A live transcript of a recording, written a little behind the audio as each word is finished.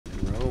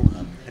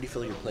do you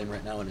feel you're playing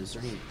right now, and is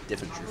there any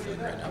difference you're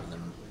feeling right now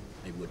than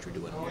maybe what you're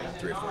doing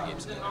 3 or 4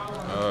 games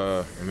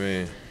ago? I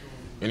mean,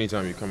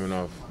 anytime you're coming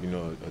off,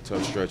 a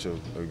tough stretch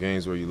of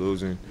games where you're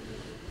losing,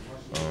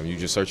 you're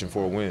just searching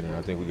for a win. And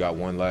I think we got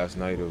one last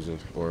night.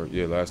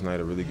 Last night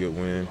a really good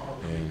win.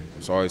 And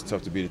it's always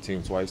tough to beat a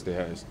team twice. They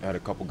had a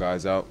couple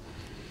guys out.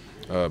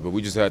 But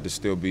we just had to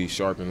still be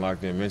sharp and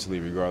locked in mentally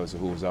regardless of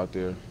who was out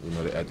there.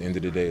 At the end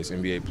of the day, it's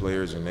NBA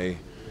players, and they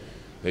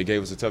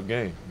gave us a tough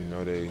game.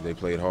 They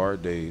played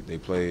hard. They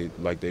played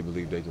like they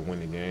believed they could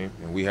win the game.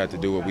 And we had to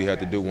do what we had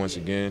to do once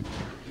again.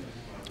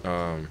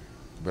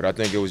 But I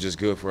think it was just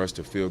good for us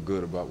to feel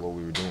good about what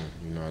we were doing.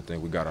 I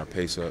think we got our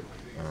pace up.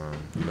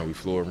 We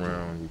flew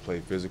around. We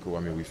played physical. I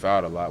mean, we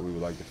fouled a lot. We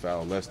would like to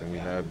foul less than we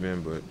have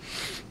been, but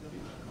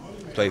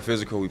played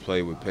physical. We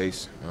played with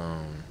pace.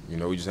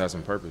 We just had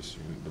some purpose.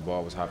 The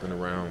ball was hopping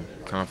around,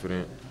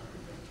 confident.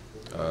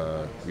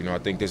 I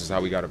think this is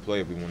how we got to play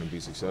if we want to be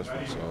successful.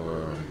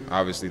 So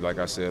obviously, like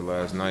I said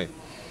last night,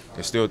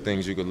 there's still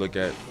things you could look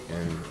at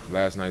in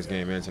last night's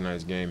game and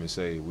tonight's game and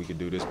say we could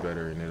do this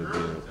better and it'll be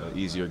an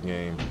easier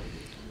game.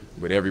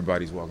 But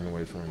everybody's walking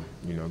away from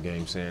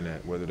game saying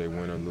that whether they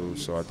win or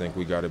lose. So I think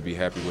we got to be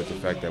happy with the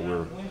fact that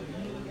we're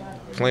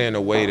playing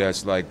a way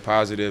that's like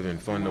positive and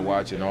fun to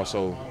watch, and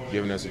also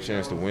giving us a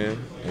chance to win.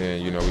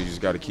 And we just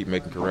got to keep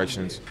making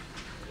corrections.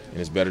 And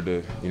it's better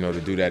to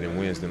to do that in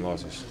wins than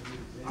losses.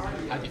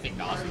 How do you think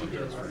Nas looked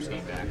in his first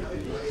game back?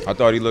 I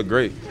thought he looked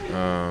great.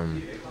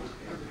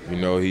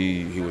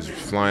 He was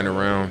flying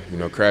around,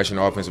 crashing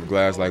the offensive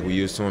glass like we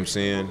used to him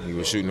seeing. He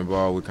was shooting the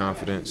ball with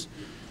confidence.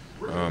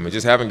 And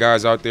just having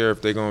guys out there,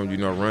 if they're going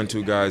to, run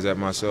two guys at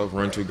myself,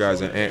 run two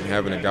guys at Ant,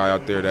 having a guy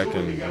out there that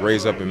can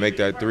raise up and make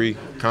that three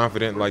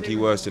confident like he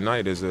was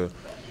tonight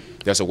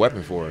that's a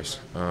weapon for us.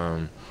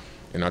 And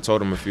I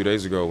told him a few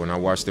days ago when I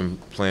watched them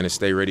playing a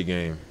Stay Ready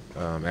game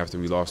after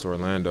we lost to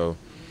Orlando,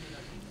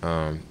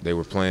 they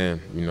were playing,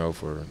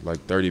 for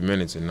like 30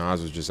 minutes, and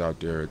Nas was just out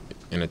there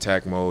in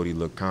attack mode. He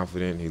looked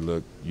confident. He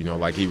looked,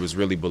 like he was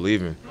really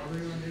believing.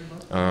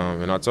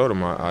 And I told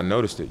him I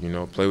noticed it,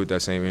 play with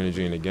that same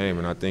energy in the game.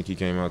 And I think he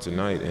came out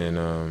tonight,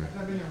 and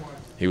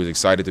he was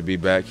excited to be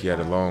back. He had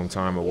a long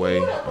time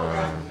away.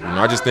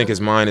 I just think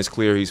his mind is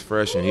clear. He's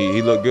fresh, and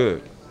he looked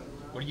good.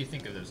 What do you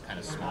think of those kind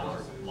of smaller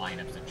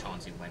lineups that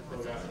Chauncey went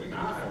with in the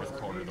fourth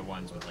quarter, the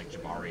ones with like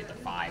Jabari at the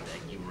 5,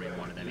 that you were in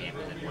one of them, Ant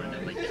was in one of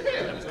them? Like,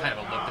 that was kind of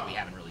a look that we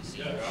haven't really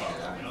seen.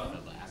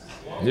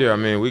 Yeah, I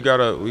mean, we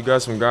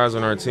got some guys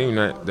on our team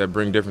that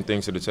bring different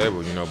things to the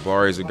table.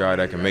 Bari's a guy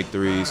that can make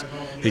threes.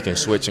 He can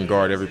switch and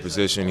guard every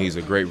position. He's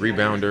a great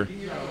rebounder.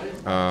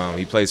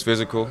 He plays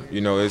physical.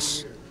 You're going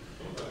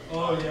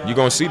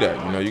to see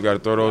that. You got to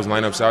throw those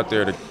lineups out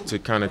there to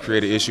kind of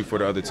create an issue for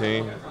the other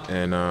team.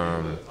 And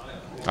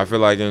I feel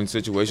like in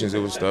situations it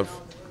was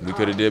stuff we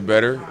could have did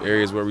better,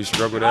 areas where we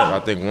struggled at. I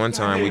think one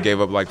time we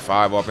gave up like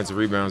 5 offensive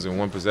rebounds in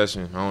one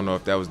possession. I don't know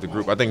if that was the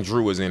group. I think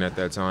Drew was in at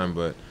that time,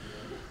 but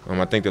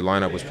I think the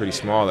lineup was pretty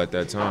small at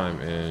that time.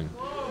 And,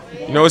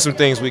 it's some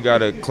things we got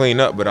to clean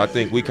up, but I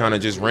think we kind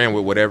of just ran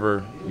with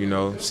whatever,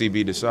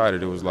 CB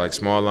decided. It was like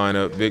small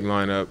lineup, big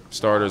lineup,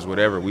 starters,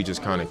 whatever. We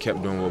just kind of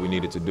kept doing what we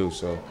needed to do.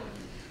 So,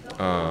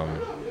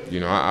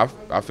 I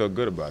felt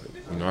good about it.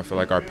 I feel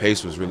like our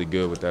pace was really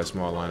good with that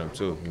small lineup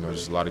too.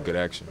 Just a lot of good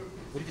action.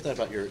 What have you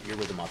thought about your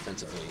rhythm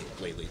offensively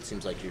lately? It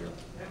seems like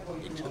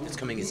it's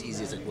coming as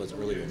easy as it was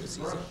earlier in the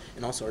season.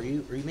 And also, are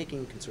you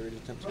making concerted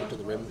attempts to get to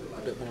the rim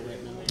a bit more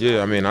right now?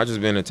 Yeah, I mean, I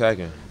just been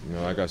attacking.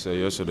 Like I said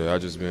yesterday, I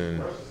just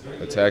been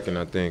attacking.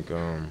 I think,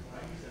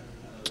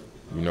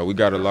 we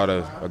got a lot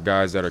of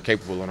guys that are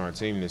capable on our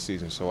team this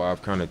season. So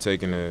I've kind of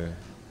taken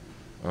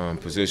a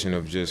position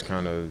of just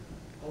kind of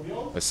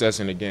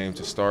assessing the game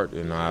to start,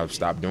 and I've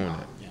stopped doing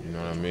that. You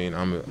know what I mean?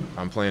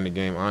 I'm playing the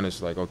game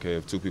honest, like, okay,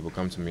 if 2 people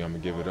come to me, I'm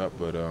going to give it up.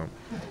 But,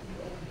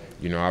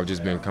 I've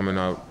just been coming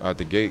out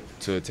the gate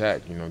to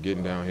attack,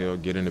 getting downhill,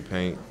 get in the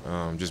paint,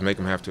 just make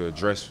them have to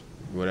address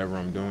whatever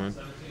I'm doing,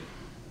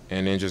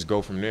 and then just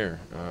go from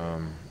there.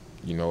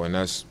 And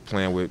that's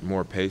playing with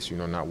more pace,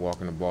 not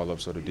walking the ball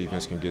up so the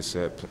defense can get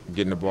set,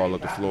 getting the ball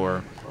up the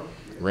floor,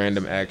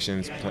 random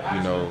actions,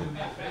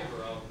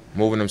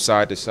 moving them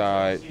side to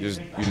side,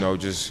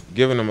 just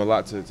giving them a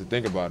lot to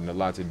think about and a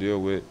lot to deal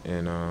with,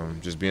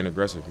 and just being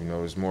aggressive.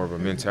 It's more of a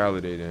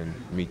mentality than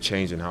me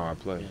changing how I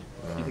play.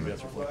 Do you think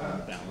that's reflecting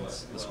the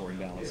balance, the scoring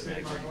balance,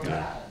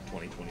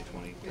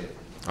 20-20-20?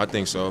 I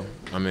think so.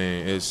 I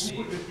mean,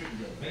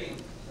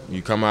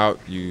 you come out,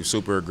 you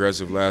super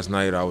aggressive. Last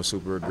night I was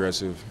super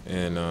aggressive,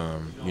 and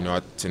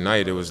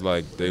tonight it was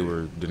like they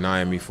were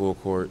denying me full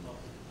court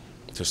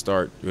to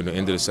start the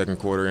end of the second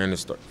quarter and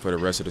for the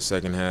rest of the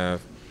second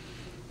half.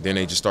 Then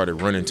they just started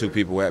running 2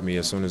 people at me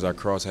as soon as I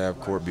cross half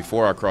court.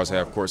 Before I cross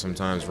half court,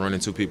 sometimes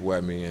running 2 people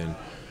at me, and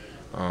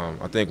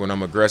I think when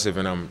I'm aggressive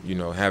and I'm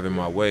having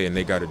my way, and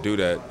they got to do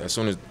that, as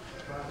soon as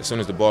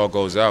the ball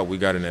goes out, we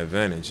got an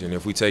advantage. And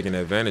if we taking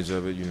advantage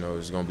of it,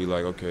 it's gonna be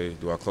like, okay,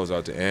 do I close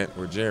out to Ant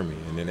or Jeremy?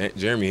 And then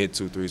Jeremy hit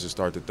 2 threes to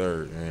start the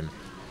third, and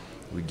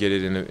we get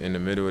it in the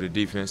middle of the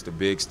defense. The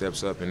big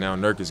steps up, and now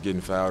Nurk is getting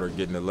fouled or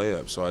getting a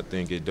layup. So I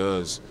think it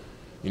does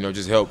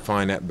just help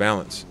find that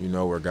balance,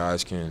 where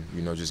guys can,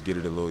 just get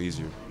it a little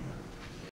easier.